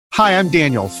Hi, I'm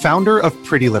Daniel, founder of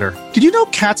Pretty Litter. Did you know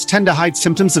cats tend to hide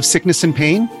symptoms of sickness and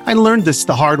pain? I learned this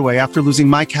the hard way after losing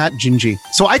my cat, Gingy.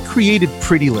 So I created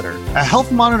Pretty Litter, a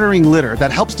health monitoring litter that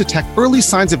helps detect early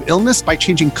signs of illness by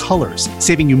changing colors,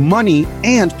 saving you money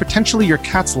and potentially your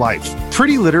cat's life.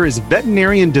 Pretty Litter is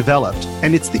veterinarian developed,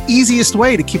 and it's the easiest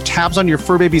way to keep tabs on your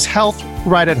fur baby's health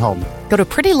right at home. Go to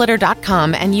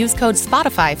prettylitter.com and use code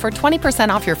SPOTIFY for 20%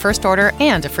 off your first order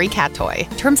and a free cat toy.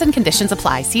 Terms and conditions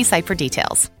apply. See site for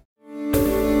details.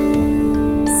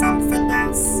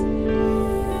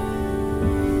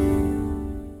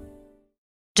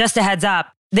 Just a heads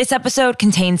up, this episode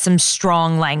contains some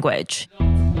strong language. In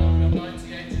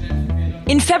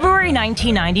February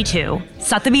 1992,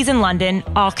 Sotheby's in London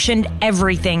auctioned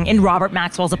everything in Robert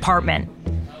Maxwell's apartment.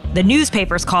 The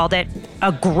newspapers called it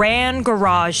a grand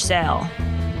garage sale.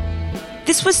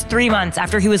 This was 3 months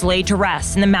after he was laid to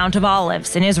rest in the Mount of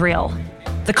Olives in Israel.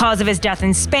 The cause of his death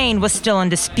in Spain was still in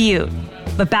dispute,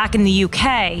 but back in the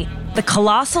UK, the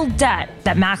colossal debt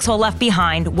that Maxwell left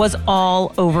behind was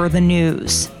all over the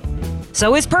news.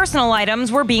 So his personal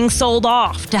items were being sold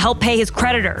off to help pay his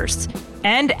creditors,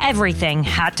 and everything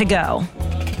had to go.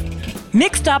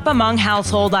 Mixed up among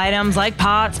household items like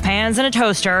pots, pans, and a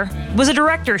toaster was a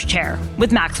director's chair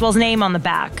with Maxwell's name on the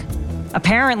back,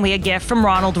 apparently a gift from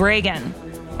Ronald Reagan.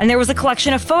 And there was a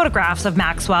collection of photographs of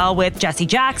Maxwell with Jesse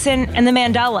Jackson and the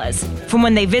Mandelas from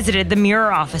when they visited the Muir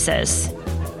offices.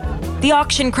 The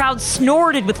auction crowd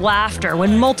snorted with laughter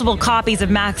when multiple copies of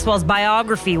Maxwell's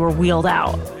biography were wheeled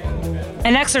out.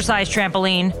 An exercise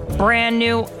trampoline, brand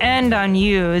new and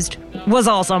unused, was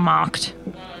also mocked.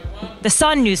 The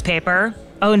Sun newspaper,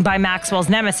 owned by Maxwell's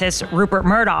nemesis, Rupert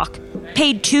Murdoch,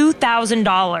 paid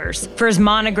 $2,000 for his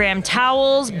monogrammed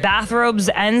towels, bathrobes,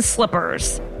 and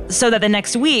slippers, so that the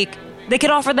next week, they could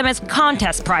offer them as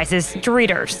contest prizes to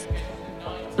readers.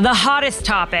 The hottest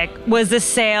topic was the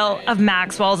sale of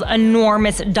Maxwell's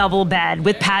enormous double bed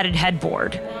with padded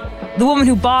headboard. The woman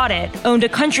who bought it owned a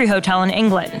country hotel in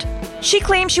England. She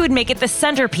claimed she would make it the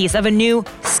centerpiece of a new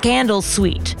scandal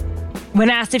suite. When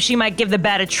asked if she might give the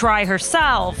bed a try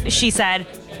herself, she said,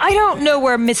 "I don't know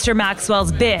where Mr.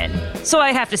 Maxwell's been, so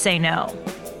I have to say no."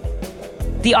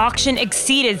 The auction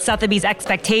exceeded Sotheby's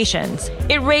expectations.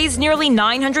 It raised nearly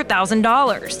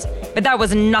 $900,000. But that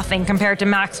was nothing compared to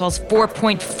Maxwell's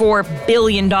 $4.4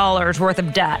 billion worth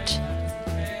of debt.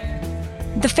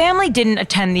 The family didn't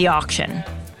attend the auction.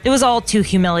 It was all too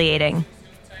humiliating.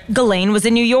 Ghislaine was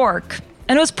in New York,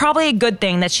 and it was probably a good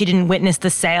thing that she didn't witness the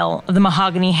sale of the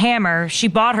mahogany hammer she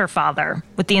bought her father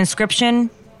with the inscription,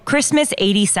 Christmas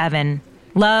 87,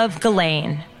 Love,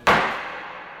 Ghislaine.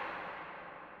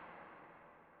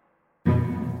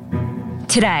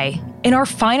 Today, in our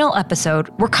final episode,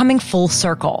 we're coming full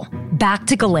circle, back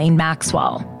to Ghislaine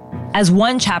Maxwell. As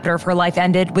one chapter of her life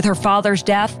ended with her father's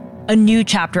death, a new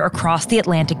chapter across the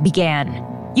Atlantic began.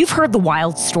 You've heard the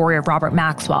wild story of Robert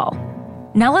Maxwell.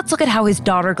 Now let's look at how his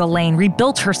daughter Ghislaine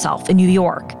rebuilt herself in New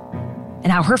York,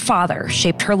 and how her father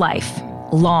shaped her life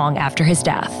long after his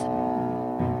death.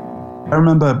 I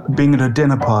remember being at a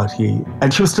dinner party,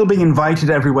 and she was still being invited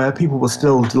everywhere. People were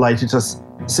still delighted to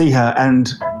see her, and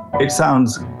it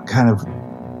sounds kind of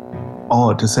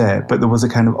odd to say it, but there was a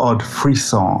kind of odd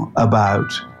frisson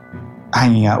about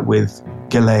hanging out with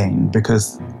Ghislaine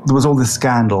because there was all this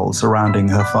scandal surrounding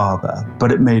her father,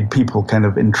 but it made people kind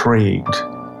of intrigued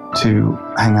to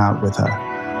hang out with her.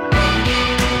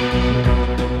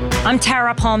 I'm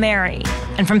Tara Palmieri,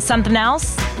 and from Something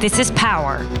Else, this is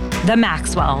Power, The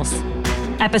Maxwells.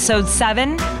 Episode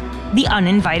 7, The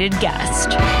Uninvited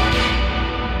Guest.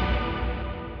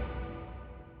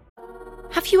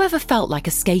 Have you ever felt like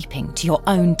escaping to your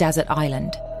own desert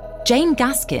island? Jane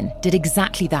Gaskin did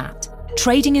exactly that,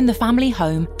 trading in the family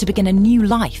home to begin a new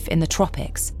life in the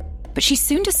tropics. But she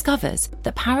soon discovers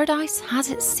that paradise has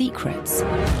its secrets.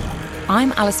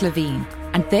 I'm Alice Levine,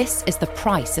 and this is The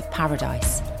Price of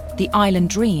Paradise, the island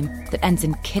dream that ends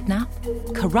in kidnap,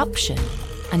 corruption,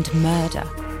 and murder.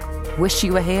 Wish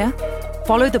you were here?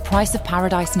 Follow The Price of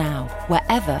Paradise now,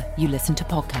 wherever you listen to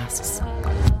podcasts.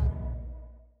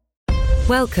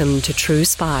 Welcome to True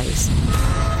Spies,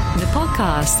 the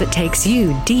podcast that takes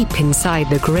you deep inside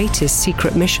the greatest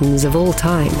secret missions of all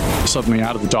time. Suddenly,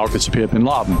 out of the darkness appeared Bin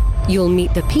Laden. You'll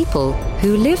meet the people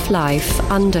who live life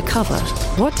undercover.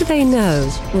 What do they know?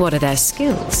 What are their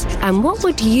skills? And what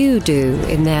would you do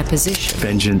in their position?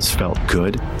 Vengeance felt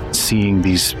good. Seeing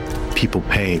these people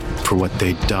pay for what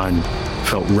they'd done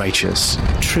felt righteous.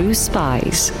 True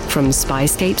Spies from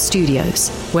Spyscape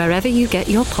Studios, wherever you get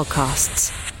your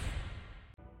podcasts.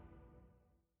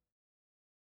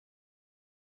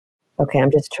 Okay,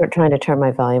 I'm just trying to turn my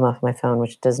volume off my phone,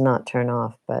 which does not turn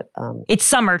off, but... It's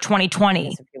summer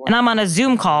 2020, and I'm on a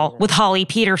Zoom call with Holly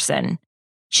Peterson.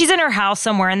 She's in her house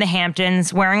somewhere in the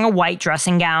Hamptons, wearing a white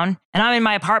dressing gown, and I'm in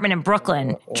my apartment in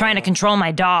Brooklyn, trying to control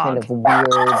my dog. Kind of weird.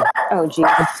 Oh, geez.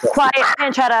 Quiet,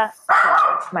 Panchetta.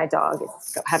 My dog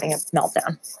is having a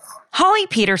meltdown. Holly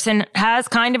Peterson has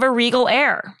kind of a regal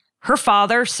air. Her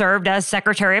father served as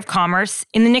Secretary of Commerce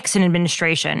in the Nixon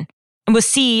administration and was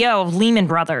CEO of Lehman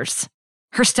Brothers.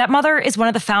 Her stepmother is one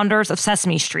of the founders of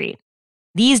Sesame Street.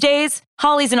 These days,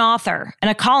 Holly's an author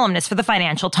and a columnist for the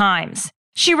Financial Times.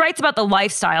 She writes about the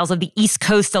lifestyles of the East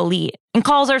Coast elite and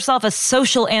calls herself a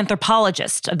social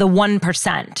anthropologist of the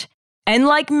 1%. And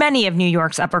like many of New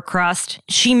York's upper crust,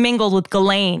 she mingled with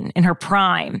Ghislaine in her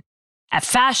prime, at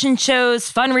fashion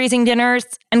shows, fundraising dinners,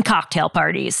 and cocktail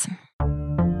parties.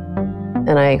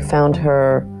 And I found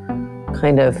her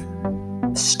kind of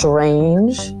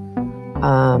strange,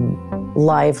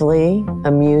 lively,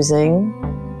 amusing,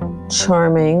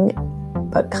 charming,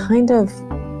 but kind of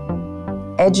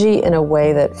edgy in a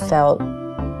way that felt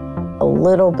a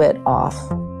little bit off.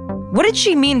 What did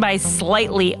she mean by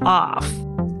slightly off?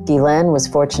 Ghislaine was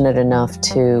fortunate enough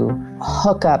to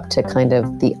hook up to kind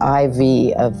of the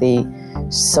IV of the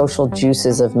social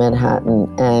juices of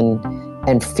Manhattan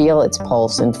and feel its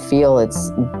pulse and feel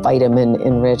its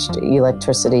vitamin-enriched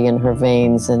electricity in her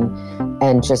veins.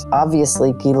 And just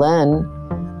obviously Ghislaine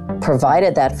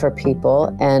provided that for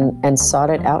people and sought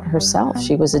it out herself.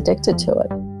 She was addicted to it.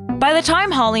 By the time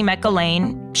Holly met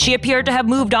Ghislaine, she appeared to have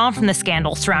moved on from the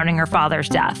scandal surrounding her father's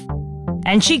death.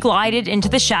 And she glided into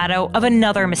the shadow of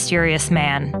another mysterious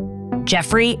man,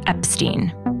 Jeffrey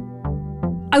Epstein.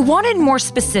 I wanted more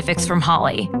specifics from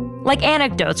Holly, like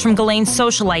anecdotes from Ghislaine's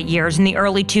socialite years in the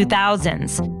early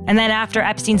 2000s, and then after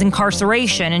Epstein's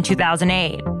incarceration in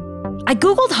 2008. I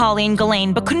Googled Holly and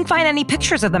Ghislaine, but couldn't find any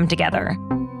pictures of them together.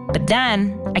 But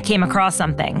then I came across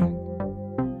something.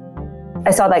 I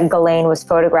saw that Ghislaine was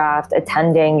photographed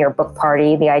attending your book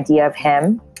party, The Idea of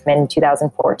Him, in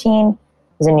 2014. It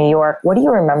was in New York. What do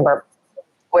you remember?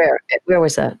 Where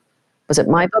was that? Was it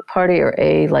my book party or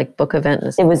a book event?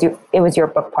 It was your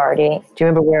book party. Do you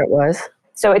remember where it was?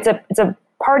 So it's a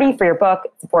party for your book.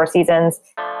 It's 4 Seasons.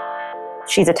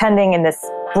 She's attending in this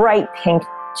bright pink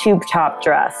tube top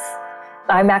dress.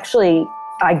 I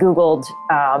Googled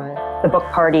the book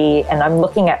party, and I'm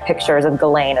looking at pictures of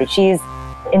Ghislaine. She's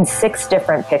in 6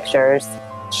 different pictures.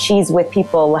 She's with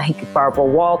people like Barbara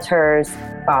Walters,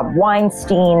 Bob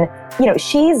Weinstein.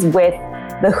 She's with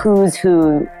the who's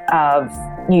who of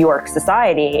New York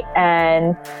society.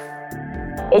 And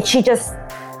she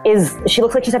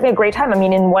looks like she's having a great time. I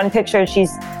mean, in one picture,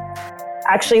 she's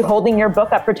actually holding your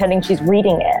book up, pretending she's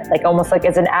reading it, almost like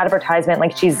as an advertisement,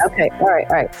 like she's... Okay, all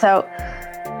right. So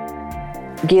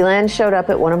Ghislaine showed up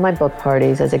at one of my book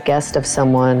parties as a guest of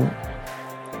someone,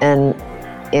 and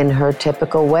in her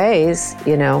typical ways,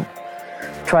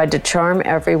 tried to charm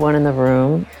everyone in the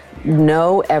room,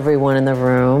 know everyone in the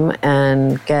room,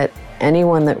 and get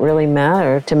anyone that really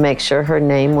mattered to make sure her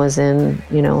name was in,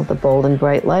 the bold and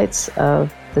bright lights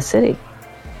of the city.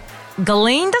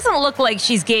 Ghislaine doesn't look like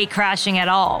she's gay crashing at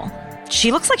all.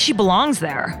 She looks like she belongs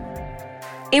there.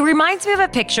 It reminds me of a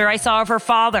picture I saw of her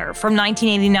father from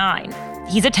 1989.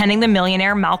 He's attending the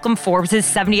millionaire Malcolm Forbes'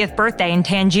 70th birthday in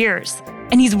Tangiers,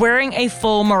 and he's wearing a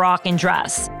full Moroccan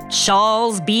dress,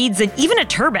 shawls, beads, and even a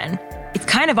turban. It's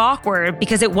kind of awkward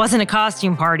because it wasn't a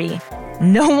costume party.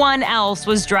 No one else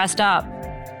was dressed up.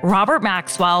 Robert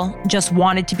Maxwell just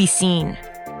wanted to be seen.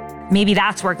 Maybe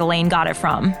that's where Ghislaine got it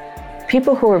from.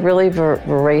 People who are really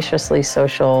voraciously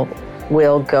social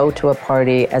will go to a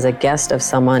party as a guest of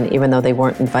someone even though they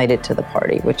weren't invited to the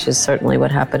party, which is certainly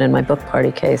what happened in my book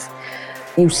party case.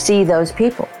 You see those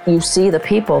people. You see the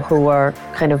people who are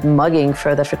kind of mugging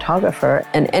for the photographer,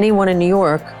 and anyone in New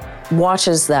York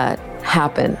watches that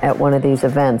happen at one of these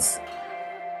events.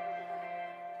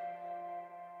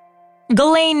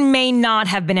 Ghislaine may not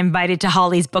have been invited to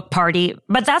Holly's book party,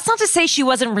 but that's not to say she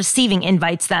wasn't receiving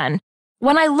invites then.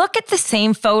 When I look at the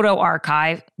same photo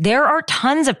archive, there are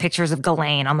tons of pictures of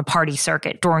Ghislaine on the party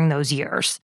circuit during those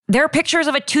years. There are pictures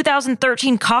of a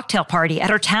 2013 cocktail party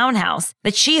at her townhouse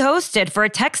that she hosted for a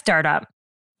tech startup.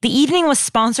 The evening was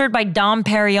sponsored by Dom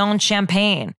Perignon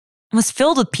champagne and was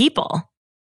filled with people.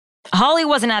 Holly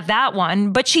wasn't at that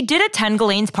one, but she did attend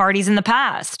Ghislaine's parties in the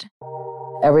past.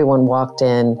 Everyone walked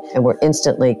in and were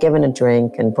instantly given a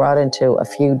drink and brought into a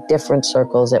few different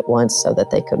circles at once so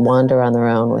that they could wander on their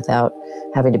own without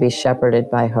having to be shepherded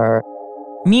by her.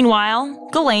 Meanwhile,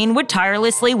 Ghislaine would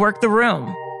tirelessly work the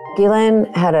room. Ghislaine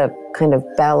had a kind of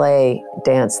ballet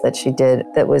dance that she did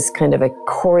that was kind of a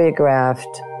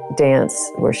choreographed dance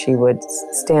where she would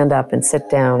stand up and sit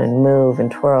down and move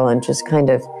and twirl and just kind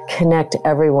of connect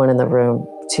everyone in the room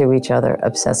to each other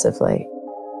obsessively.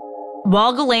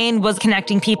 While Ghislaine was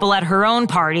connecting people at her own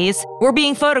parties or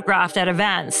being photographed at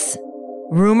events,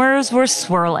 rumors were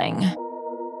swirling.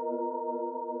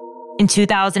 In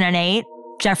 2008,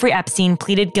 Jeffrey Epstein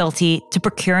pleaded guilty to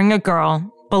procuring a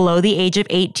girl below the age of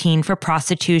 18 for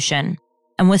prostitution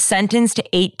and was sentenced to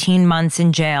 18 months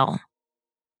in jail.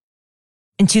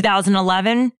 In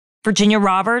 2011, Virginia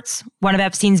Roberts, one of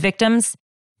Epstein's victims,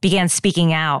 began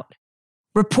speaking out.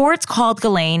 Reports called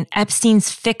Ghislaine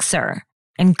Epstein's fixer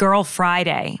and Girl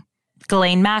Friday.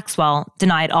 Ghislaine Maxwell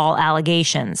denied all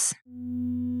allegations.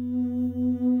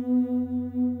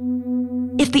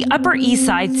 If the Upper East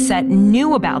Side set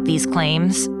knew about these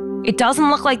claims, it doesn't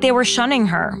look like they were shunning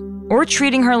her or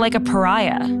treating her like a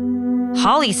pariah.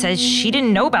 Holly says she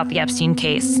didn't know about the Epstein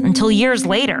case until years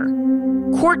later.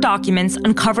 Court documents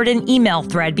uncovered an email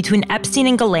thread between Epstein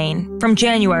and Ghislaine from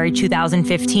January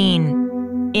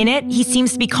 2015. In it, he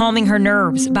seems to be calming her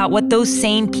nerves about what those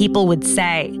same people would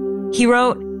say. He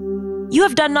wrote, "You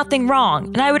have done nothing wrong,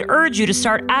 and I would urge you to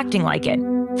start acting like it.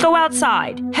 Go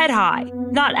outside, head high,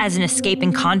 not as an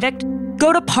escaping convict.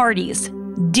 Go to parties,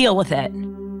 deal with it."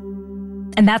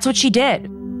 And that's what she did.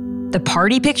 The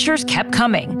party pictures kept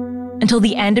coming until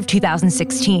the end of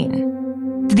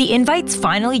 2016. Did the invites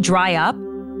finally dry up?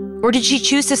 Or did she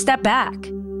choose to step back?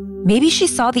 Maybe she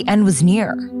saw the end was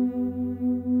near.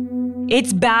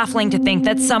 It's baffling to think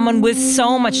that someone with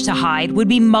so much to hide would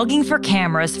be mugging for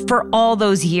cameras for all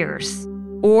those years.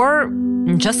 Or,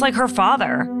 just like her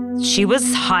father, she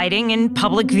was hiding in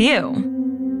public view.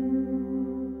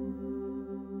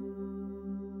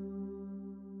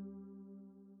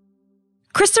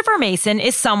 Christopher Mason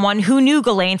is someone who knew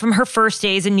Ghislaine from her first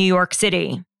days in New York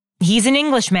City. He's an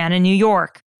Englishman in New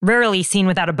York, rarely seen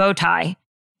without a bow tie.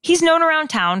 He's known around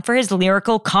town for his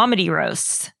lyrical comedy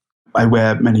roasts. I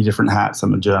wear many different hats.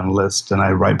 I'm a journalist and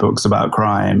I write books about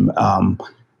crime. But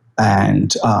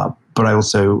I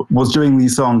also was doing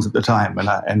these songs at the time,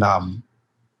 and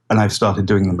I've started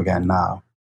doing them again now.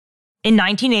 In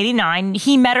 1989,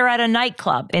 he met her at a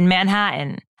nightclub in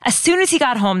Manhattan. As soon as he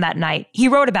got home that night, he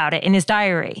wrote about it in his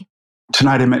diary.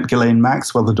 Tonight I met Ghislaine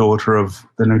Maxwell, the daughter of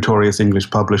the notorious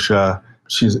English publisher.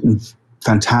 She's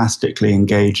fantastically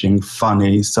engaging,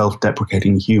 funny,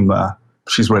 self-deprecating humor.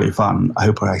 She's really fun. I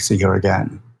hope I see her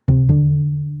again.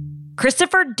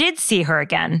 Christopher did see her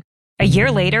again. A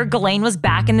year later, Ghislaine was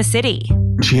back in the city.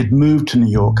 She had moved to New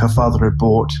York. Her father had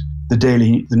bought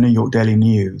the New York Daily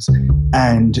News,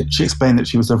 and she explained that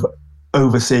she was sort of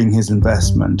overseeing his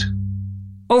investment.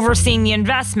 Overseeing the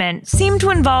investment seemed to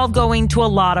involve going to a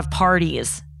lot of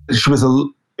parties. She was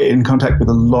in contact with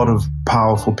a lot of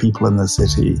powerful people in the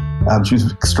city. She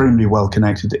was extremely well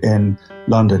connected in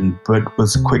London, but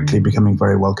was quickly becoming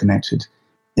very well connected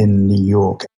in New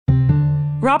York.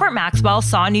 Robert Maxwell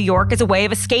saw New York as a way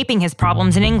of escaping his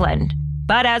problems in England.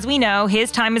 But as we know,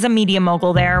 his time as a media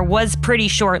mogul there was pretty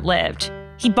short-lived.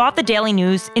 He bought the Daily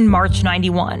News in March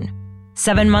 '91.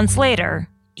 7 months later,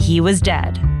 he was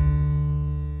dead.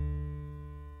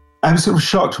 I was sort of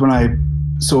shocked when I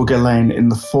saw Ghislaine in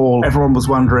the fall. Everyone was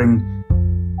wondering,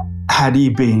 had he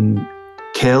been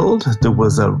killed? There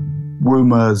was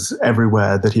rumors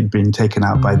everywhere that he'd been taken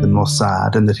out by the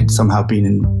Mossad and that he'd somehow been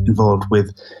involved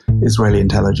with Israeli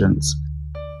intelligence.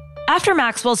 After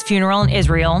Maxwell's funeral in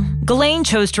Israel, Ghislaine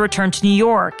chose to return to New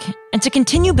York and to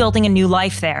continue building a new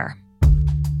life there.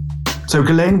 So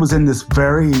Ghislaine was in this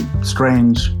very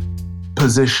strange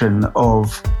position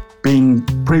of being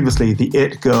previously the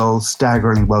it girl,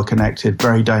 staggeringly well-connected,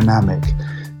 very dynamic,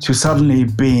 to suddenly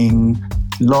being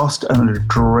lost and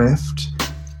adrift.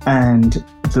 And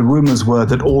the rumors were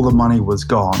that all the money was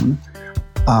gone.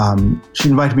 She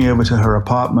invited me over to her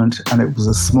apartment, and it was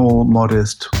a small,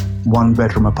 modest,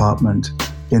 one-bedroom apartment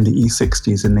in the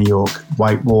E60s in New York,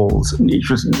 white walls, and it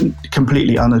was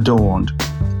completely unadorned.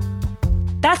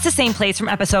 That's the same place from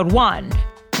episode 1,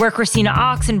 where Christina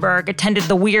Oxenberg attended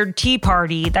the weird tea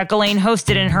party that Ghislaine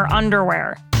hosted in her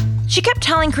underwear. She kept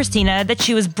telling Christina that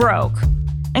she was broke,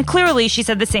 and clearly she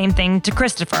said the same thing to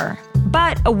Christopher.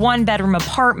 But a one-bedroom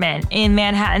apartment in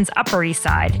Manhattan's Upper East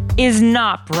Side is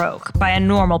not broke by a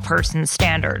normal person's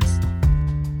standards.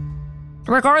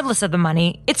 Regardless of the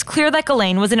money, it's clear that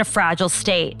Ghislaine was in a fragile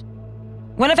state.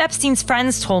 One of Epstein's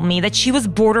friends told me that she was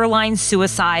borderline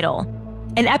suicidal,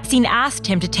 and Epstein asked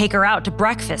him to take her out to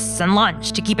breakfasts and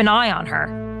lunch to keep an eye on her.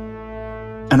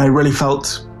 And I really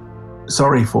felt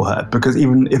sorry for her, because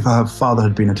even if her father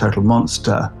had been a total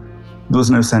monster, there was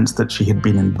no sense that she had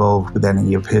been involved with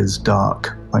any of his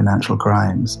dark financial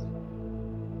crimes.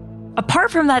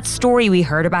 Apart from that story we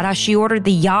heard about how she ordered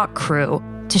the yacht crew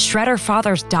to shred her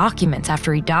father's documents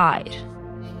after he died.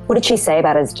 What did she say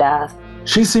about his death?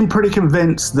 She seemed pretty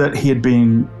convinced that he had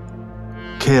been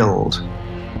killed,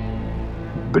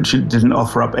 but she didn't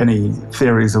offer up any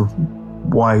theories of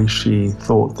why she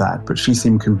thought that, but she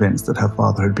seemed convinced that her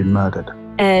father had been murdered.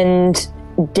 And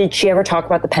did she ever talk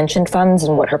about the pension funds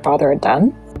and what her father had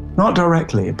done? Not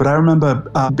directly, but I remember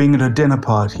being at a dinner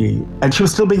party, and she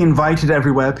was still being invited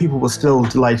everywhere. People were still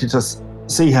delighted to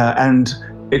see her, and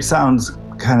it sounds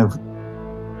kind of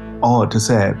odd to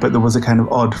say it, but there was a kind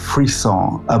of odd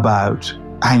frisson about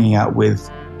hanging out with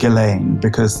Ghislaine,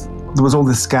 because there was all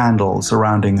this scandal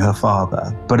surrounding her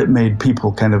father, but it made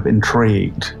people kind of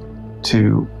intrigued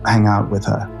to hang out with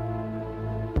her.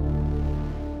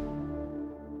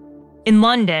 In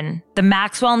London, the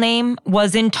Maxwell name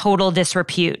was in total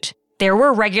disrepute. There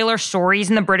were regular stories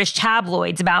in the British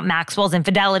tabloids about Maxwell's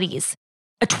infidelities.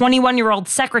 A 21-year-old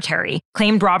secretary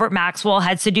claimed Robert Maxwell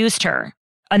had seduced her.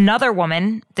 Another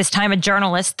woman, this time a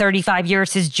journalist 35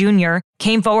 years his junior,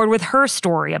 came forward with her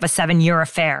story of a 7-year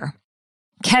affair.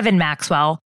 Kevin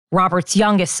Maxwell, Robert's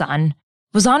youngest son,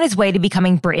 was on his way to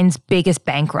becoming Britain's biggest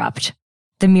bankrupt.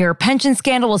 The Mirror pension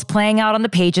scandal was playing out on the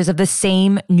pages of the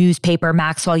same newspaper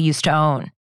Maxwell used to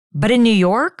own. But in New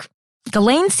York,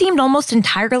 Ghislaine seemed almost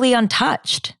entirely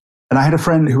untouched. And I had a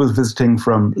friend who was visiting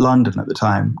from London at the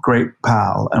time, great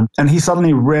pal, and he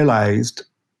suddenly realized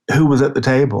who was at the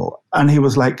table. And he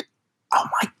was like, oh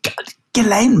my God,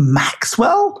 Ghislaine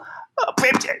Maxwell?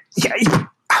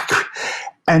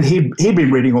 And he'd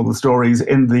been reading all the stories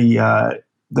in the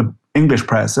English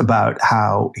press about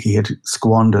how he had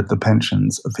squandered the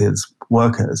pensions of his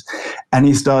workers. And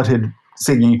he started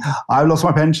singing, I've lost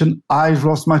my pension, I've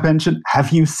lost my pension,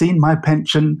 have you seen my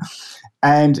pension?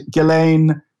 And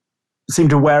Ghislaine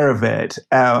seemed aware of it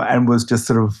and was just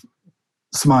sort of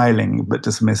smiling but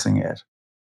dismissing it.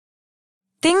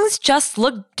 Things just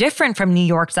looked different from New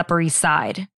York's Upper East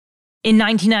Side. In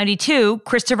 1992,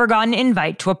 Christopher got an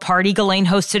invite to a party Ghislaine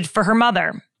hosted for her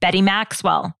mother, Betty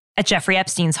Maxwell, at Jeffrey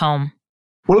Epstein's home.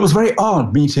 Well, it was very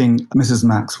odd meeting Mrs.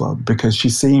 Maxwell because she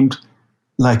seemed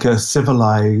like a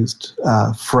civilized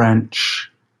French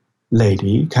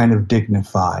lady, kind of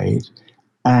dignified.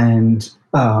 And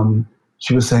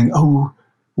she was saying, oh,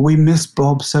 we miss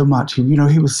Bob so much. He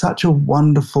was such a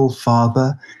wonderful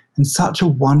father and such a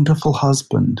wonderful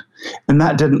husband. And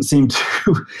that didn't seem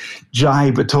to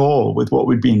jibe at all with what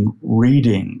we'd been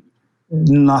reading.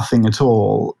 Nothing at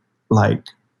all like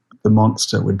the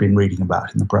monster we'd been reading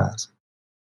about in the press.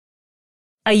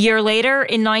 A year later,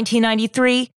 in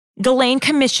 1993, Ghislaine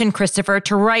commissioned Christopher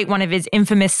to write one of his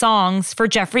infamous songs for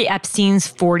Jeffrey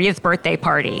Epstein's 40th birthday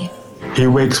party. He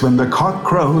wakes when the cock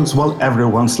crows while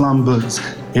everyone slumbers.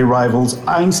 He rivals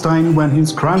Einstein when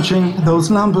he's crunching those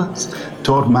numbers.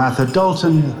 Taught math at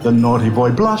Dalton, the naughty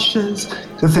boy blushes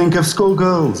to think of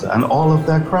schoolgirls and all of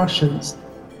their crushes.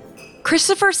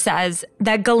 Christopher says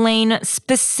that Ghislaine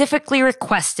specifically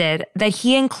requested that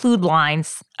he include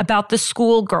lines about the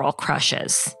schoolgirl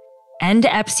crushes and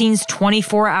Epstein's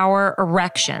 24-hour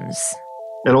erections.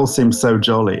 It all seems so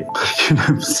jolly,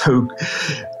 so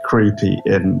creepy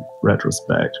in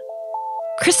retrospect.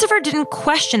 Christopher didn't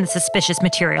question the suspicious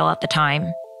material at the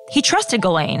time. He trusted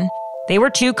Ghislaine. They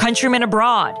were two countrymen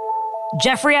abroad.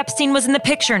 Jeffrey Epstein was in the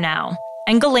picture now,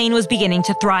 and Ghislaine was beginning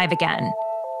to thrive again.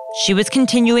 She was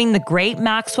continuing the great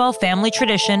Maxwell family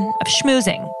tradition of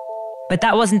schmoozing, but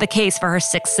that wasn't the case for her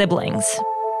 6 siblings.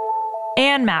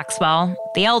 Anne Maxwell,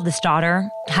 the eldest daughter,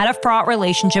 had a fraught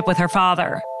relationship with her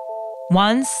father.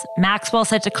 Once, Maxwell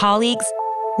said to colleagues,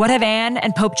 "What have Anne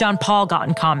and Pope John Paul got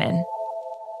in common?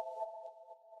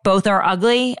 Both are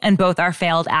ugly and both are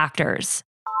failed actors."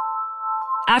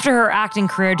 After her acting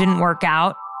career didn't work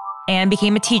out, Anne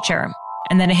became a teacher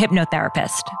and then a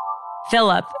hypnotherapist.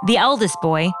 Philip, the eldest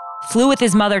boy, flew with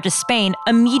his mother to Spain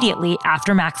immediately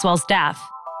after Maxwell's death.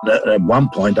 At one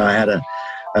point, I had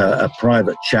a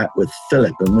private chat with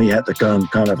Philip, and we had to go and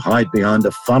kind of hide behind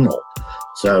a funnel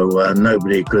so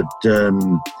nobody could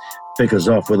pick us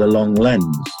off with a long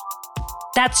lens.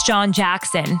 That's John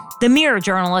Jackson, the Mirror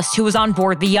journalist who was on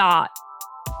board the yacht.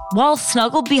 While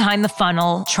snuggled behind the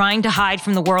funnel, trying to hide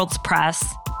from the world's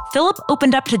press, Philip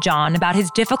opened up to John about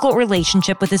his difficult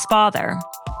relationship with his father.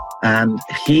 And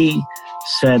he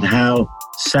said how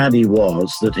sad he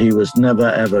was that he was never,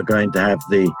 ever going to have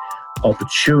the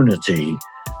opportunity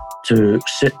to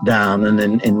sit down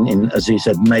and, in, as he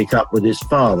said, make up with his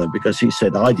father, because he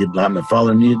said, I didn't like my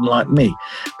father and he didn't like me.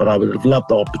 But I would have loved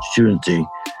the opportunity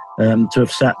to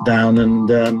have sat down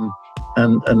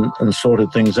and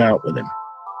sorted things out with him.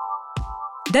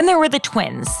 Then there were the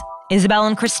twins, Isabel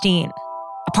and Christine.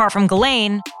 Apart from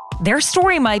Ghislaine, their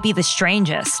story might be the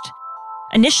strangest.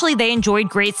 Initially, they enjoyed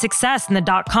great success in the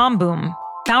dot-com boom,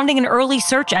 founding an early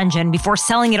search engine before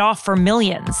selling it off for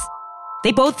millions.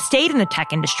 They both stayed in the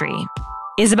tech industry.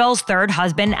 Isabel's third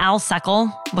husband, Al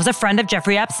Seckel, was a friend of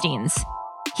Jeffrey Epstein's.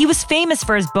 He was famous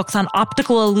for his books on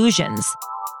optical illusions,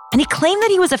 and he claimed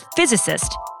that he was a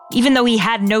physicist, even though he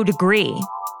had no degree.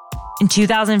 In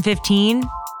 2015,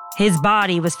 his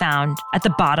body was found at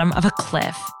the bottom of a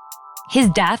cliff. His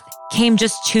death came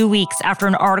just 2 weeks after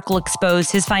an article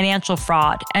exposed his financial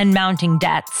fraud and mounting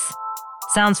debts.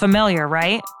 Sounds familiar,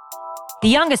 right? The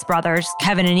youngest brothers,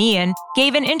 Kevin and Ian,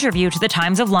 gave an interview to the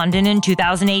Times of London in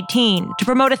 2018 to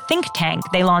promote a think tank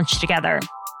they launched together.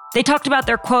 They talked about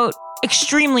their, quote,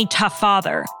 extremely tough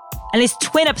father and his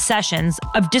twin obsessions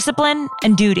of discipline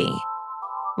and duty.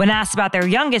 When asked about their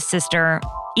youngest sister,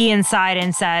 Ian sighed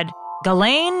and said,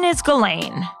 Ghislaine is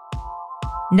Ghislaine.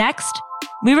 Next,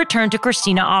 we return to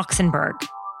Christina Oxenberg.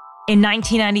 In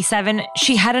 1997,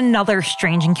 she had another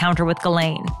strange encounter with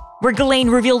Ghislaine, where Ghislaine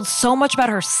revealed so much about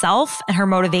herself and her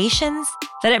motivations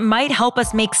that it might help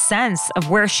us make sense of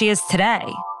where she is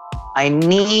today. I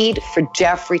need for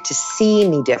Jeffrey to see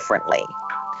me differently.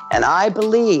 And I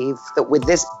believe that with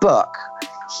this book,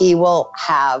 he will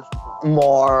have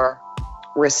more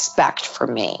respect for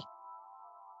me.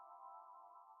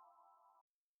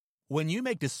 When you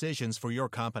make decisions for your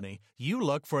company, you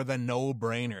look for the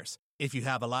no-brainers. If you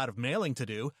have a lot of mailing to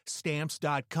do,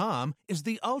 Stamps.com is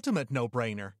the ultimate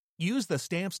no-brainer. Use the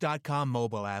Stamps.com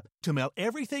mobile app to mail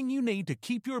everything you need to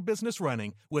keep your business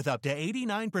running with up to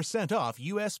 89% off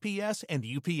USPS and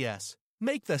UPS.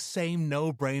 Make the same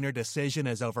no-brainer decision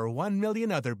as over 1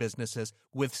 million other businesses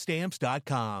with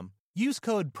Stamps.com. Use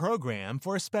code PROGRAM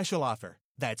for a special offer.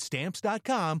 That's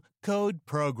Stamps.com, code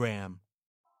PROGRAM.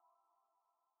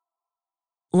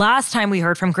 Last time we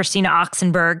heard from Christina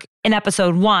Oxenberg, in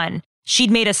episode 1, she'd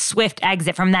made a swift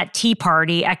exit from that tea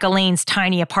party at Ghislaine's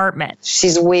tiny apartment.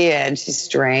 She's weird. She's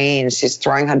strange. She's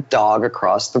throwing her dog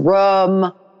across the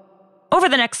room. Over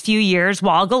the next few years,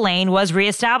 while Ghislaine was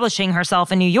reestablishing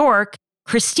herself in New York,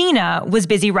 Christina was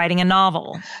busy writing a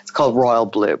novel. It's called Royal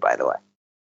Blue, by the way.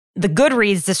 The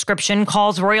Goodreads description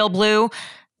calls Royal Blue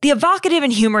the evocative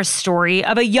and humorous story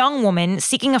of a young woman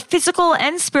seeking a physical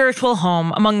and spiritual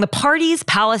home among the parties,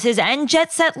 palaces, and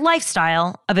jet-set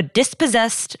lifestyle of a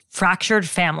dispossessed, fractured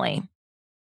family.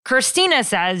 Christina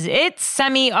says it's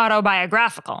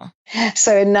semi-autobiographical.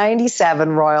 So in 97,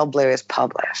 Royal Blue is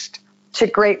published. To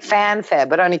great fanfare,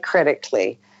 but only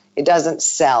critically. It doesn't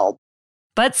sell.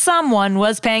 But someone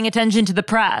was paying attention to the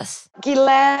press.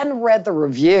 Ghislaine read the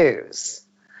reviews,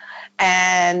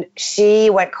 and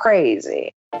she went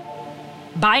crazy.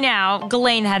 By now,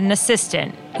 Ghislaine had an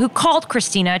assistant who called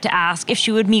Christina to ask if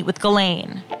she would meet with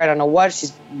Ghislaine. I don't know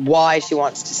why she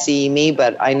wants to see me,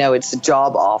 but I know it's a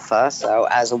job offer. So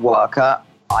as a worker,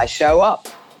 I show up.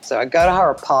 So I go to her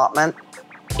apartment.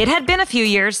 It had been a few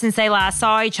years since they last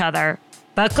saw each other,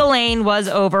 but Ghislaine was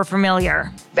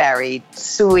over-familiar. Very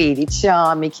sweetie,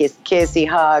 charming, kissy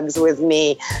hugs with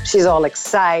me. She's all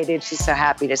excited. She's so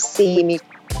happy to see me.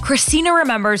 Christina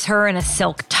remembers her in a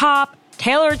silk top,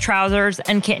 tailored trousers,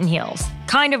 and kitten heels,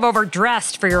 kind of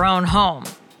overdressed for your own home.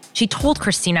 She told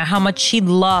Christina how much she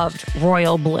loved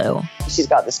Royal Blue. She's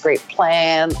got this great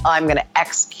plan. I'm going to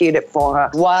execute it for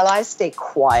her. While I stay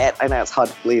quiet, I know it's hard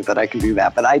to believe that I can do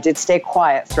that, but I did stay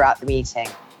quiet throughout the meeting.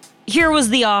 Here was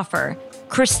the offer.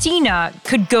 Christina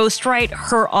could ghostwrite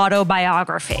her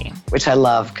autobiography. Which I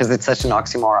love because it's such an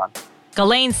oxymoron.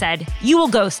 Ghislaine said, "You will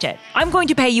ghost it. I'm going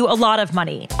to pay you a lot of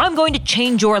money. I'm going to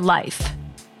change your life."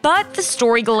 But the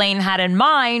story Ghislaine had in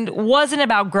mind wasn't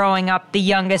about growing up the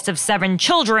youngest of 7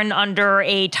 children under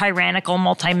a tyrannical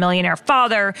multimillionaire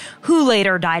father who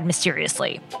later died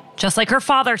mysteriously. Just like her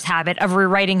father's habit of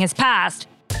rewriting his past,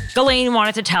 Ghislaine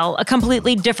wanted to tell a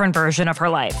completely different version of her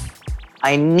life.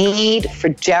 I need for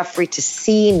Jeffrey to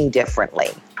see me differently.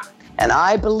 And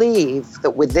I believe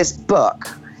that with this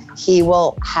book, he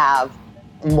will have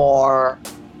more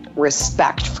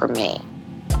respect for me.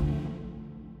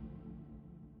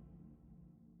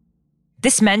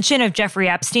 This mention of Jeffrey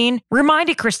Epstein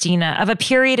reminded Christina of a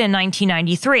period in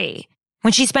 1993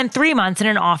 when she spent 3 months in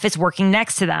an office working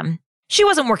next to them. She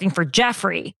wasn't working for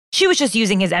Jeffrey. She was just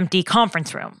using his empty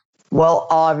conference room. Well,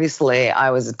 obviously,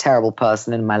 I was a terrible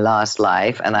person in my last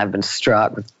life, and I've been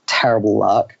struck with terrible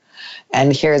luck.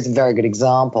 And here's a very good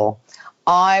example.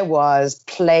 I was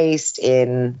placed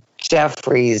in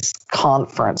Jeffrey's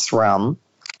conference room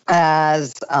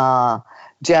as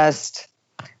just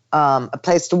a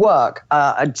place to work,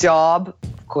 a job,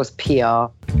 of course, PR.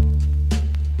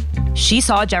 She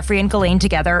saw Jeffrey and Ghislaine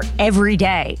together every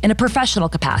day in a professional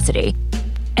capacity.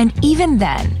 And even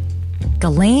then,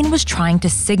 Ghislaine was trying to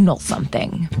signal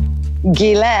something.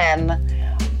 Ghislaine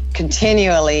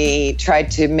continually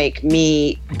tried to make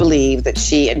me believe that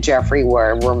she and Jeffrey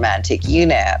were a romantic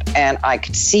unit, and I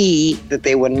could see that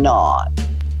they were not.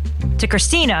 To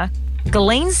Christina,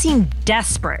 Ghislaine seemed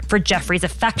desperate for Jeffrey's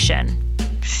affection.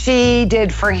 She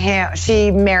did for him.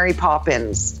 She Mary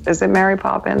Poppins. Is it Mary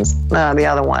Poppins? No, the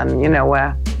other one. You know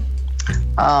where?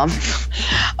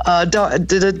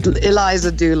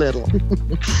 Eliza Doolittle.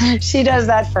 She does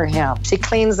that for him. She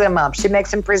cleans him up. She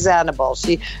makes him presentable.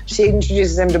 She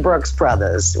introduces him to Brooks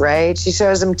Brothers, right? She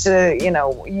shows him to,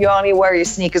 you only wear your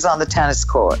sneakers on the tennis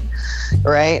court,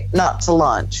 right? Not to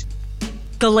lunch.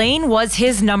 Ghislaine was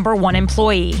his number one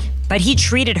employee, but he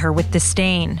treated her with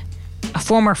disdain. A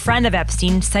former friend of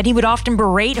Epstein said he would often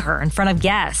berate her in front of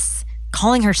guests,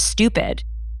 calling her stupid.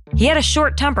 He had a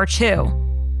short temper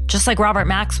too, just like Robert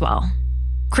Maxwell.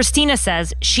 Christina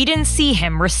says she didn't see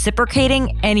him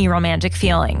reciprocating any romantic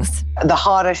feelings. The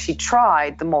harder she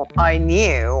tried, the more I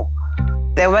knew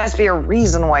there must be a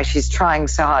reason why she's trying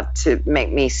so hard to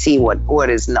make me see what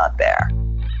is not there.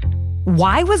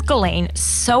 Why was Ghislaine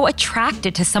so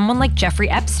attracted to someone like Jeffrey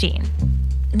Epstein?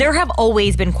 There have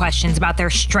always been questions about their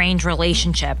strange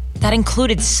relationship that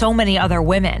included so many other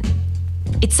women.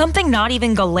 It's something not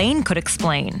even Ghislaine could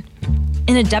explain.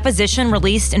 In a deposition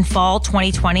released in fall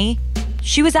 2020,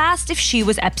 she was asked if she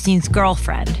was Epstein's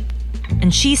girlfriend.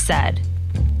 And she said,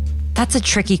 "That's a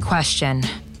tricky question.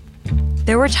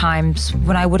 There were times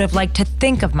when I would have liked to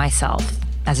think of myself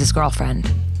as his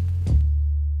girlfriend."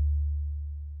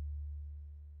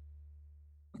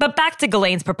 But back to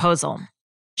Ghislaine's proposal.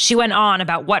 She went on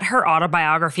about what her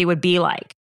autobiography would be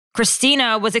like.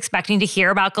 Christina was expecting to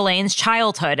hear about Ghislaine's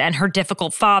childhood and her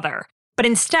difficult father. But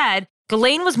instead,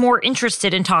 Ghislaine was more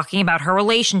interested in talking about her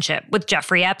relationship with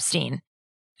Jeffrey Epstein.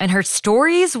 And her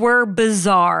stories were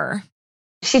bizarre.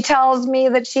 She tells me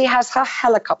that she has her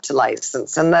helicopter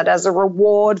license and that as a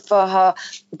reward for her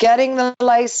getting the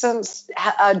license,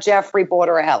 Jeffrey bought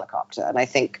her a helicopter. And I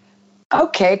think,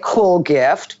 okay, cool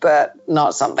gift, but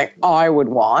not something I would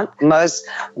want. Most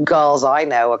girls I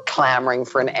know are clamoring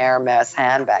for an Hermes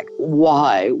handbag.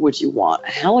 Why would you want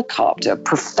a helicopter?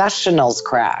 Professionals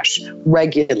crash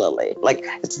regularly. Like,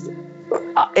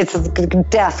 it's a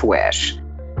death wish.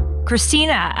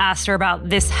 Christina asked her about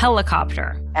this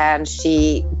helicopter. And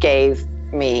she gave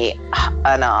me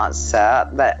an answer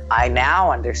that I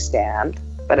now understand,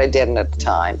 but I didn't at the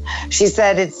time. She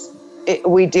said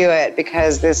we do it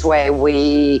because this way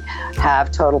we have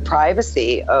total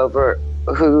privacy over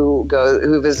who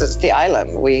visits the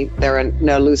island. There are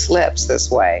no loose lips this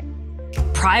way.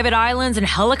 Private islands and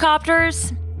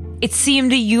helicopters? It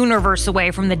seemed a universe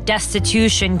away from the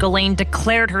destitution Ghislaine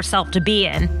declared herself to be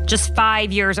in just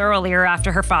 5 years earlier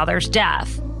after her father's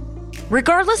death.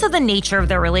 Regardless of the nature of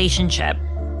their relationship,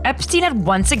 Epstein had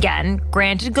once again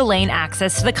granted Ghislaine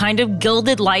access to the kind of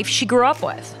gilded life she grew up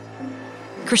with.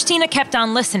 Christina kept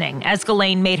on listening as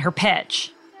Ghislaine made her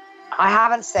pitch. I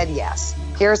haven't said yes.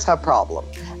 Here's her problem.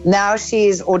 Now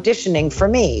she's auditioning for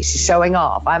me. She's showing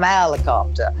off. I'm a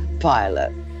helicopter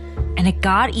pilot. And it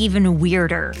got even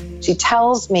weirder. She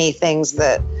tells me things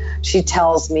that she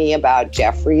tells me about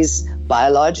Jeffrey's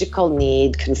biological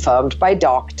need confirmed by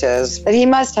doctors, that he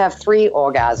must have 3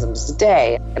 orgasms a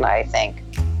day. And I think,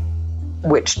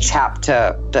 which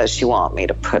chapter does she want me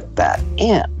to put that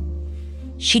in?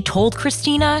 She told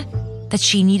Christina that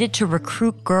she needed to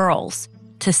recruit girls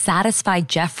to satisfy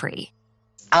Jeffrey.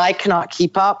 I cannot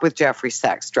keep up with Jeffrey's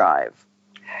sex drive.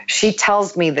 She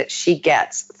tells me that she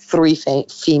gets 3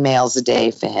 females a day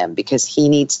for him because he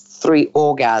needs 3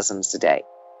 orgasms a day.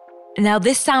 Now,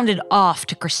 this sounded off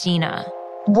to Christina.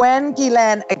 When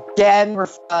Ghislaine again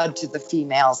referred to the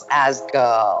females as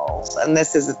girls, and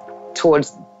this is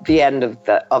towards the end of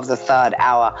the 3rd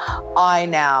hour, I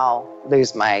now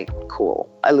lose my cool.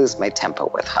 I lose my temper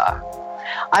with her.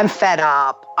 I'm fed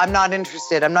up. I'm not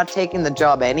interested. I'm not taking the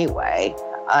job anyway.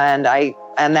 And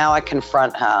now I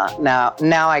confront her.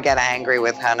 Now I get angry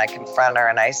with her and I confront her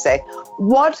and I say,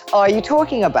 "What are you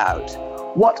talking about?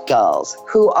 What girls?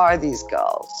 Who are these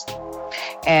girls?"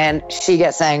 And she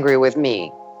gets angry with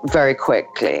me very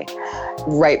quickly,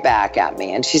 right back at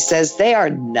me. And she says, "They are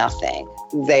nothing.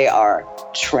 They are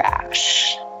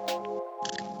trash."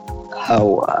 Her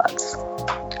words.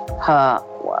 Her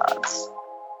words.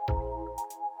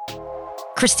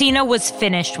 Christina was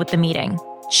finished with the meeting.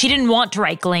 She didn't want to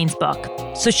write Ghislaine's book,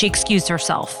 so she excused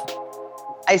herself.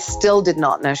 I still did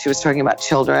not know she was talking about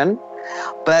children,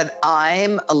 but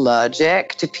I'm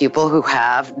allergic to people who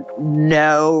have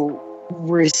no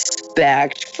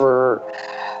respect for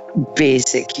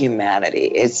basic humanity.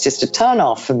 It's just a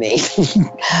turnoff for me.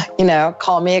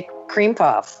 Call me a cream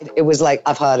puff. It was like,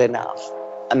 I've heard enough.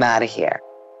 I'm out of here.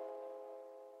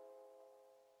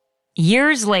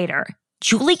 Years later,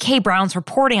 Julie K. Brown's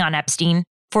reporting on Epstein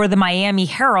for the Miami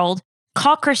Herald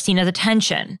caught Christina's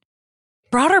attention,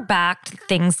 brought her back to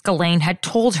things Ghislaine had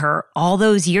told her all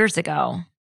those years ago.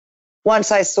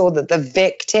 Once I saw that the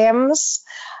victims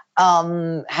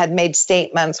had made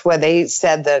statements where they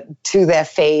said that to their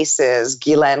faces,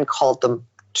 Ghislaine called them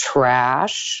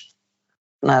trash.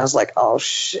 And I was like, oh,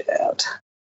 shit.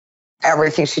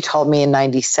 Everything she told me in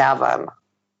 97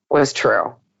 was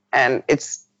true. And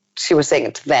she was saying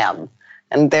it to them.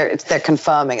 And they're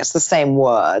confirming it's the same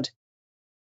word.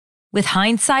 With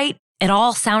hindsight, it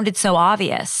all sounded so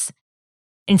obvious.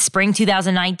 In spring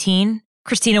 2019,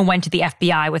 Christina went to the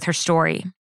FBI with her story.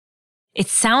 It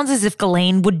sounds as if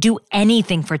Ghislaine would do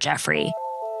anything for Jeffrey.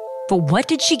 But what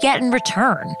did she get in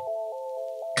return?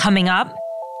 Coming up,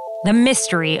 the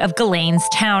mystery of Ghislaine's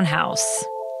townhouse.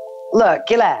 Look,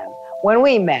 Ghislaine, when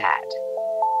we met,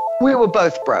 we were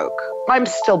both broke. I'm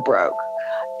still broke.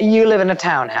 You live in a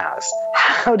townhouse.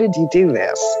 How did you do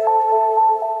this?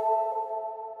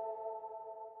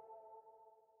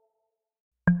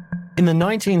 In the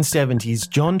 1970s,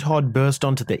 John Todd burst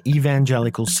onto the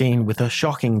evangelical scene with a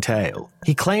shocking tale.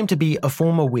 He claimed to be a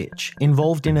former witch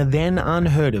involved in a then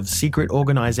unheard-of secret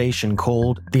organization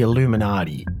called the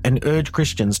Illuminati and urged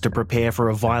Christians to prepare for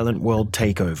a violent world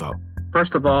takeover.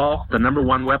 First of all, the number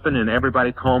one weapon in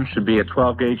everybody's home should be a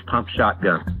 12-gauge pump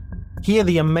shotgun. Hear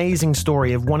the amazing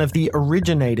story of one of the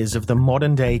originators of the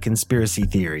modern-day conspiracy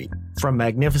theory. From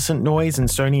Magnificent Noise and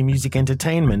Sony Music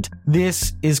Entertainment,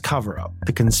 this is Cover Up,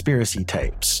 the conspiracy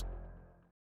tapes.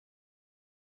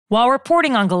 While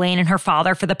reporting on Ghislaine and her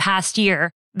father for the past year,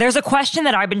 there's a question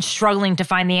that I've been struggling to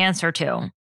find the answer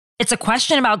to. It's a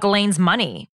question about Ghislaine's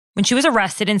money. When she was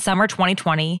arrested in summer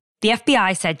 2020, the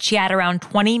FBI said she had around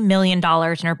 $20 million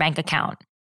in her bank account.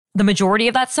 The majority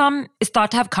of that sum is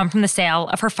thought to have come from the sale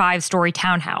of her 5-story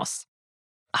townhouse.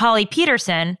 Holly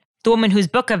Peterson, the woman whose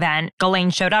book event Ghislaine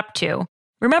showed up to,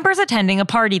 remembers attending a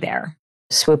party there.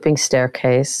 Swooping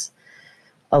staircase,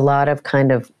 a lot of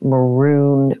kind of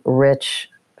maroon, rich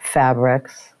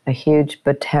fabrics, a huge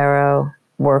Botero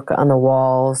work on the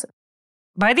walls.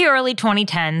 By the early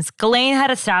 2010s, Ghislaine had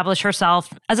established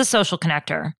herself as a social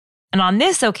connector. And on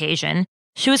this occasion,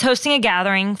 she was hosting a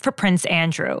gathering for Prince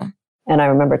Andrew. And I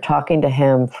remember talking to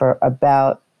him for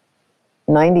about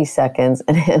 90 seconds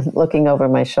and him looking over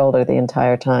my shoulder the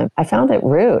entire time. I found it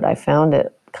rude. I found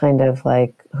it kind of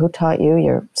like, who taught you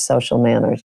your social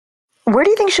manners? Where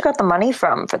do you think she got the money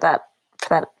from for that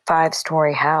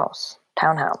 5-story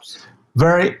townhouse?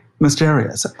 Very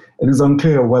mysterious. It is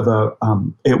unclear whether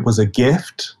it was a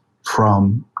gift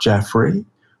from Jeffrey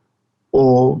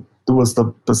or there was the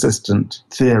persistent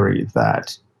theory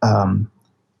that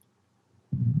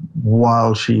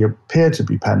while she appeared to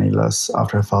be penniless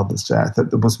after her father's death,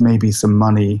 that there was maybe some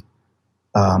money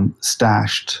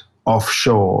stashed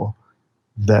offshore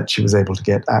that she was able to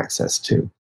get access to.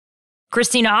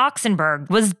 Christina Oxenberg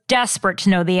was desperate to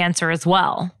know the answer as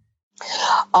well.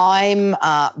 I'm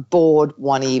bored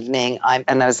one evening,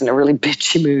 and I was in a really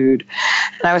bitchy mood,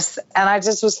 and I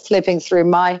just was flipping through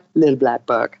my little black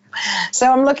book. So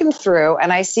I'm looking through,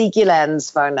 and I see Ghislaine's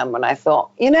phone number, and I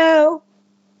thought,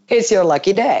 it's your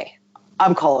lucky day.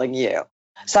 I'm calling you.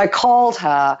 So I called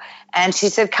her, and she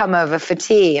said, come over for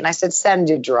tea. And I said, send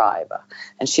your driver.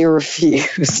 And she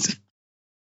refused.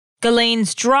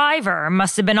 Ghislaine's driver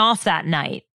must have been off that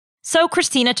night. So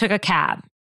Christina took a cab.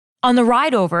 On the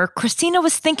ride over, Christina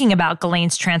was thinking about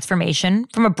Ghislaine's transformation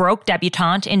from a broke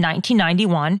debutante in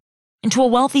 1991 into a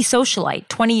wealthy socialite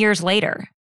 20 years later.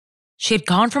 She had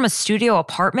gone from a studio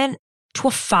apartment to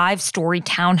a 5-story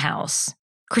townhouse.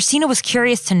 Christina was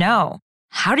curious to know,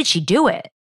 how did she do it?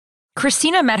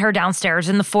 Christina met her downstairs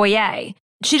in the foyer.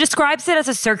 She describes it as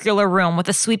a circular room with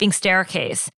a sweeping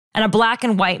staircase and a black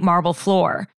and white marble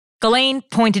floor. Ghislaine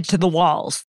pointed to the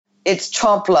walls. It's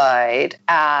trompe-l'oeil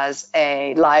as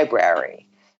a library.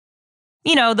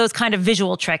 Those kind of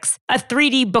visual tricks. A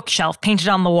 3D bookshelf painted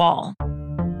on the wall.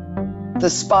 The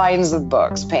spines of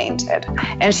books painted.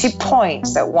 And she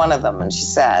points at one of them and she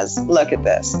says, look at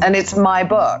this. And it's my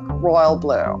book, Royal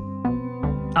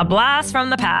Blue. A blast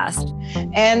from the past.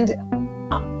 And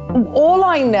all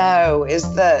I know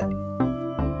is that,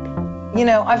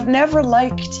 I've never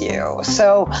liked you.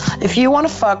 So if you want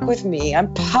to fuck with me,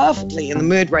 I'm perfectly in the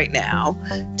mood right now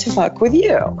to fuck with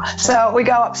you. So we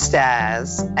go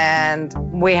upstairs and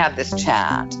we have this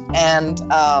chat. And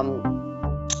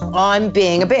I'm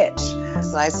being a bitch.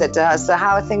 And I said to her, so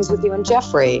how are things with you and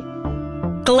Jeffrey?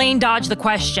 Ghislaine dodged the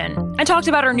question and talked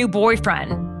about her new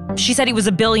boyfriend. She said he was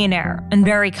a billionaire and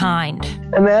very kind.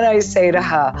 And then I say to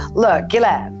her, look,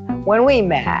 Ghislaine, when we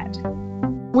met,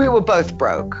 we were both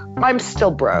broke. I'm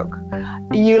still broke.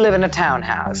 You live in a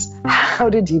townhouse. How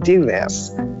did you do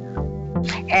this?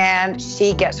 And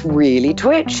she gets really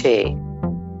twitchy.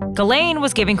 Ghislaine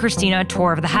was giving Christina a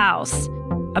tour of the house,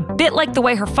 a bit like the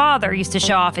way her father used to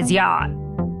show off his yacht.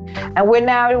 And we're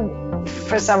now,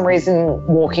 for some reason,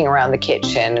 walking around the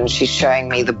kitchen, and she's showing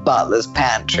me the butler's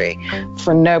pantry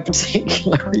for no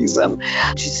particular reason.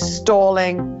 She's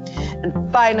stalling.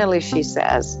 And finally she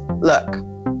says, look,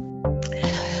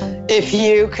 if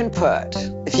you can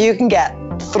get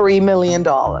 $3 million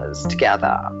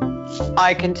together,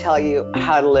 I can tell you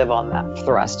how to live on that for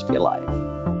the rest of your life.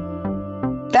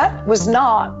 That was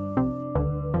not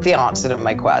the answer to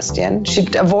my question. She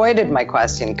avoided my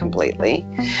question completely.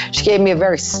 She gave me a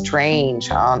very strange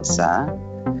answer.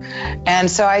 And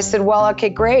so I said, well, okay,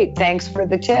 great. Thanks for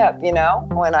the tip. You know,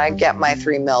 when I get my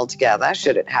 $3 million together,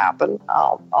 should it happen,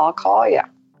 I'll call you.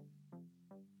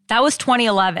 That was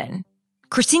 2011.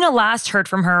 Christina last heard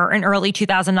from her in early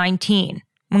 2019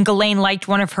 when Ghislaine liked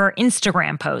one of her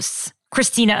Instagram posts.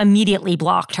 Christina immediately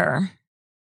blocked her.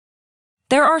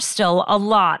 There are still a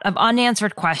lot of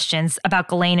unanswered questions about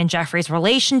Ghislaine and Jeffrey's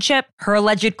relationship, her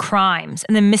alleged crimes,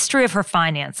 and the mystery of her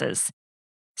finances.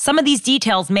 Some of these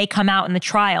details may come out in the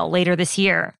trial later this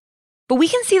year. But we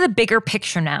can see the bigger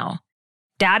picture now.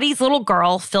 Daddy's little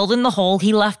girl filled in the hole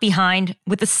he left behind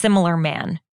with a similar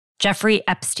man, Jeffrey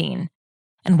Epstein.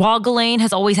 And while Ghislaine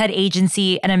has always had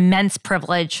agency and immense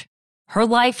privilege, her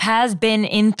life has been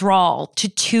in thrall to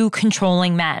two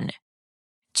controlling men.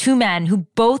 Two men who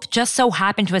both just so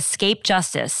happen to escape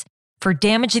justice for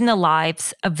damaging the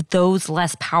lives of those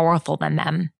less powerful than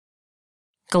them.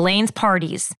 Ghislaine's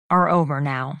parties are over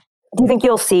now. Do you think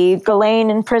you'll see Ghislaine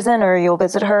in prison or you'll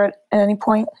visit her at any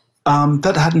point?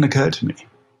 That hadn't occurred to me.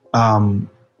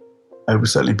 It would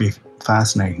certainly be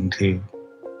fascinating to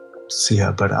see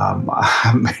her, but I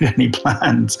haven't made any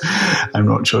plans. I'm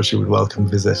not sure she would welcome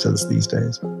visitors these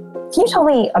days. Can you tell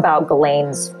me about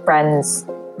Ghislaine's friends?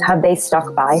 Have they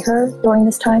stuck by her during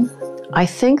this time? I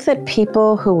think that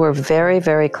people who were very,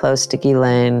 very close to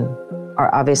Ghislaine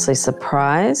are obviously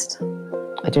surprised.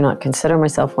 I do not consider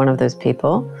myself one of those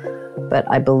people, but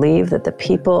I believe that the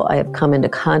people I have come into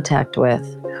contact with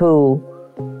who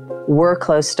were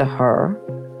close to her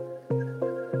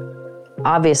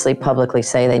obviously publicly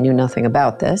say they knew nothing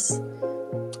about this.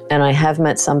 And I have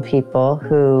met some people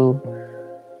who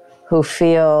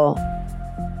feel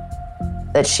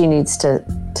that she needs to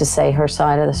say her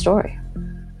side of the story.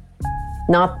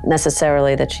 Not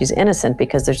necessarily that she's innocent,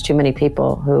 because there's too many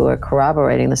people who are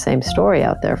corroborating the same story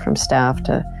out there, from staff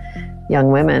to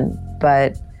young women.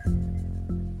 But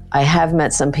I have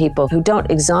met some people who don't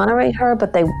exonerate her,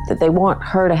 but they want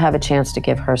her to have a chance to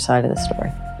give her side of the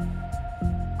story.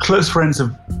 Close friends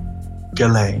of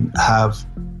Ghislaine have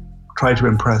tried to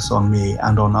impress on me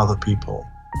and on other people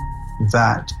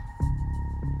that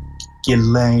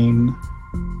Ghislaine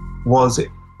was,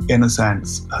 in a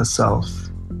sense, herself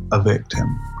a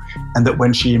victim, and that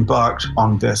when she embarked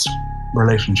on this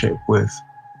relationship with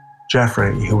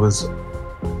Jeffrey, who was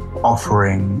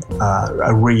offering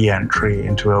a re-entry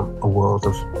into a world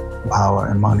of power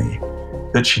and money,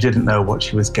 that she didn't know what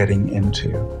she was getting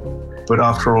into. But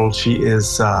after all, she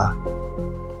is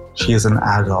an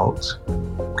adult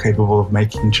capable of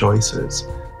making choices,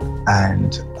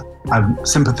 and I'm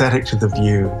sympathetic to the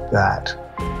view that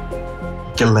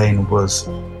Ghislaine was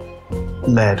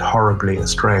led horribly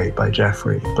astray by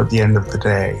Jeffrey, but at the end of the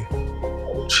day,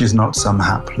 she's not some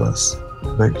hapless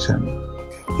victim.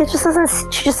 She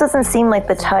just doesn't seem like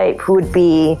the type who would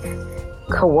be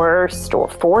coerced or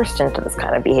forced into this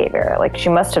kind of behavior. Like, she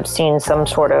must have seen some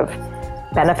sort of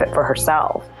benefit for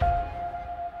herself.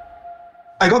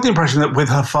 I got the impression that with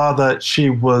her father, she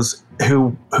was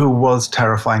who was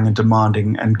terrifying and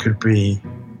demanding and could be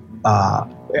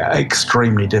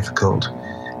extremely difficult,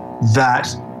 that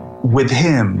with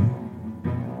him,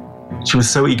 she was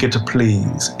so eager to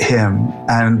please him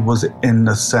and was, in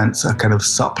a sense, a kind of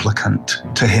supplicant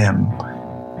to him,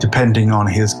 depending on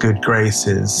his good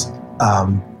graces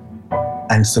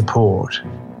and support.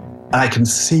 And I can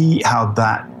see how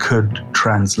that could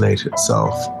translate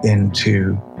itself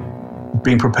into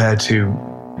being prepared to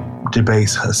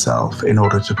debase herself in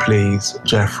order to please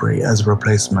Jeffrey as a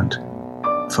replacement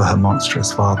for her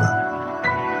monstrous father.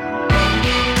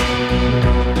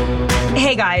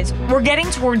 Hey guys, we're getting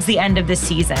towards the end of the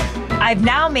season. I've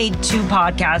now made 2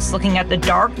 podcasts looking at the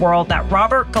dark world that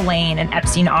Robert, Ghislaine, and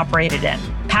Epstein operated in.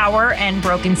 Power and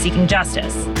Broken Seeking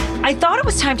Justice. I thought it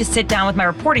was time to sit down with my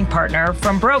reporting partner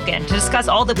from Broken to discuss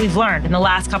all that we've learned in the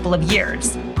last couple of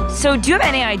years. So do you have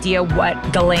any idea what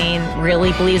Ghislaine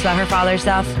really believes about her father's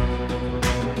death?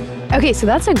 Okay, so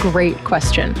that's a great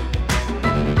question.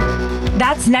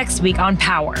 That's next week on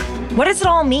Power. What does it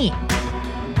all mean?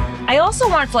 I also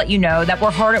want to let you know that we're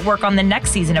hard at work on the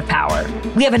next season of Power.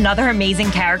 We have another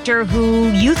amazing character who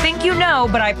you think you know,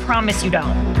 but I promise you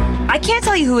don't. I can't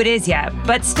tell you who it is yet,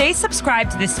 but stay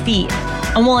subscribed to this feed,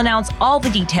 and we'll announce all the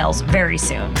details very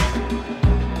soon.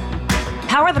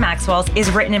 Power of the Maxwells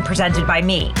is written and presented by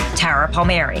me, Tara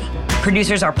Palmieri.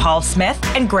 Producers are Paul Smith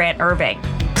and Grant Irving.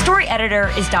 Story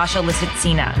editor is Dasha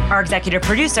Lisitsina. Our executive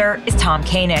producer is Tom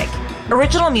Koenig.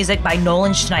 Original music by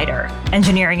Nolan Schneider.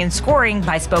 Engineering and scoring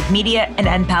by Spoke Media and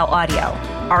NPAL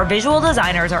Audio. Our visual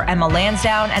designers are Emma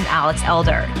Lansdowne and Alex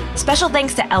Elder. Special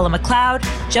thanks to Ella McLeod,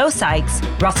 Joe Sykes,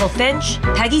 Russell Finch,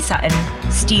 Peggy Sutton,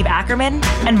 Steve Ackerman,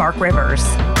 and Mark Rivers.